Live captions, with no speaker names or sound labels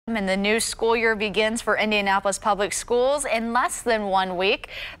And the new school year begins for Indianapolis Public Schools in less than 1 week.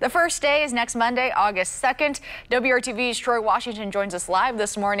 The first day is next Monday, August 2nd. WRTV's Troy Washington joins us live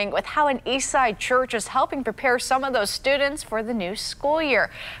this morning with how an Eastside church is helping prepare some of those students for the new school year.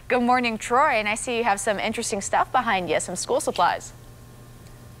 Good morning, Troy, and I see you have some interesting stuff behind you, some school supplies.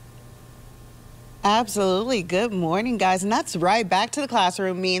 Absolutely. Good morning, guys. And that's right. Back to the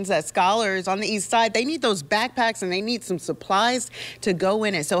classroom means that scholars on the east side, they need those backpacks and they need some supplies to go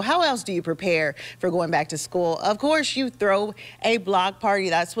in it. So how else do you prepare for going back to school? Of course, you throw a block party.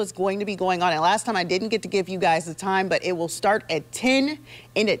 That's what's going to be going on. And last time I didn't get to give you guys the time, but it will start at 10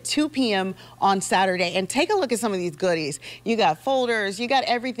 and at 2 p.m. on Saturday. And take a look at some of these goodies. You got folders, you got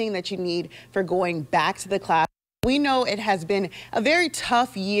everything that you need for going back to the class. We know it has been a very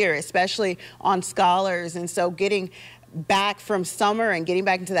tough year, especially on scholars. And so getting back from summer and getting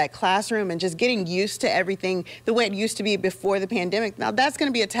back into that classroom and just getting used to everything the way it used to be before the pandemic. Now, that's going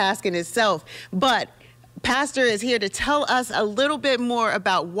to be a task in itself. But Pastor is here to tell us a little bit more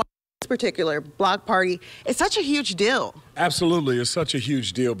about why this particular block party is such a huge deal. Absolutely. It's such a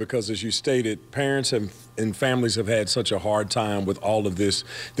huge deal because, as you stated, parents and families have had such a hard time with all of this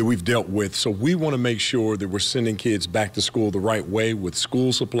that we've dealt with. So we want to make sure that we're sending kids back to school the right way with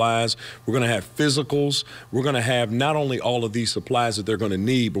school supplies. We're going to have physicals. We're going to have not only all of these supplies that they're going to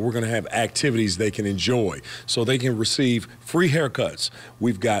need, but we're going to have activities they can enjoy so they can receive free haircuts.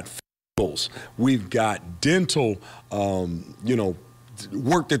 We've got physicals. We've got dental,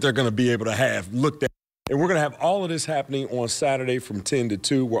 work that they're going to be able to have looked at. And we're going to have all of this happening on Saturday from 10 to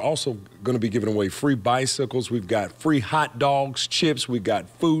 2. We're also going to be giving away free bicycles. We've got free hot dogs, chips. We've got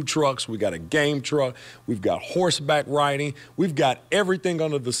food trucks. We've got a game truck. We've got horseback riding. We've got everything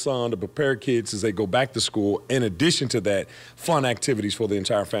under the sun to prepare kids as they go back to school. In addition to that, fun activities for the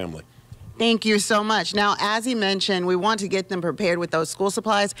entire family. Thank you so much. Now, as he mentioned, we want to get them prepared with those school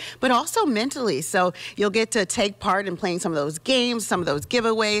supplies, but also mentally. So you'll get to take part in playing some of those games, some of those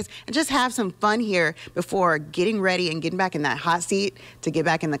giveaways, and just have some fun here before getting ready and getting back in that hot seat to get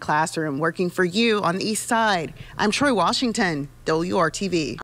back in the classroom working for you on the east side. I'm Troy Washington, WRTV.